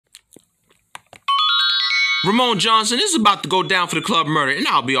Ramon Johnson, this is about to go down for the club murder, and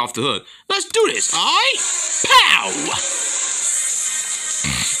I'll be off the hook. Let's do this, alright? Pow!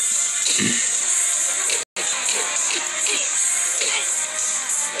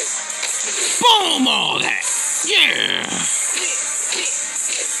 Boom, all that. Yeah.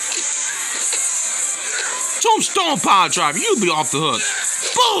 Tombstone power driver, you'll be off the hook.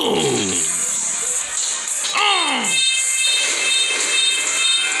 Boom.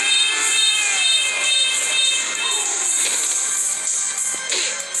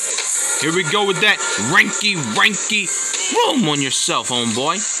 Here we go with that ranky room on yourself,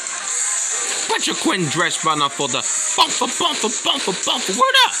 homeboy. Put your Quentin dress right now for the bumper.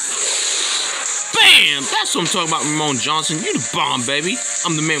 Word up. Bam! That's what I'm talking about, Ramon Johnson. You the bomb, baby.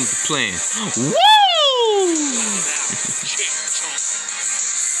 I'm the man with the plan. Woo!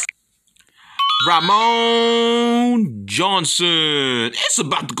 Ramon Johnson. It's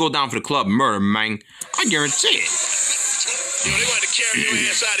about to go down for the club murder, man. I guarantee it. Yo, they want to carry your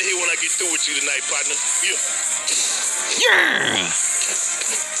ass out of here when I get through with you tonight, partner. Yeah!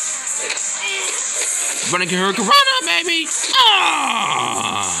 Running Hurricanrana, baby!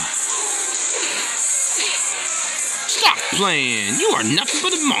 Ah! Stop playing. You are nothing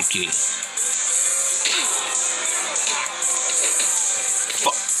but a monkey.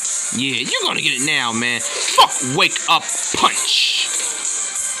 Fuck. Yeah, you're gonna get it now, man. Fuck, wake up punch.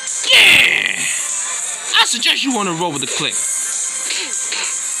 Yeah! I suggest you want to roll with the click.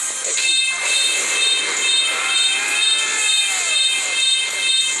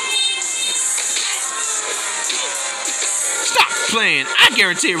 Stop playing. I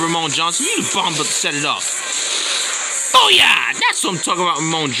guarantee Ramon Johnson, you the bomb but to set it up. Oh yeah, that's what I'm talking about,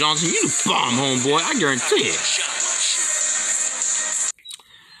 Ramon Johnson. You the bomb, homeboy. I guarantee it.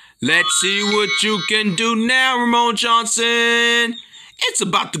 Let's see what you can do now, Ramon Johnson. It's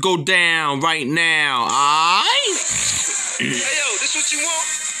about to go down right now, alright? Hey, yo, this what you want?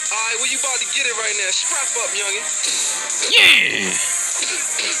 Alright, well, you about to get it right now. Strap up, youngin'. Yeah!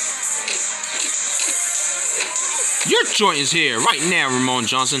 Your joint is here right now, Ramon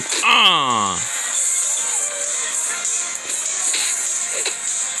Johnson.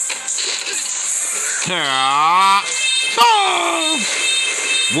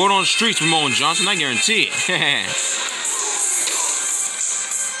 Word on the streets, Ramon Johnson. I guarantee it.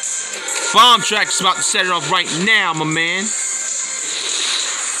 Bomb track's about to set it off right now, my man.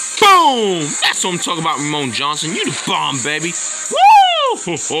 Boom! That's what I'm talking about, Ramon Johnson. You the bomb, baby. Woo!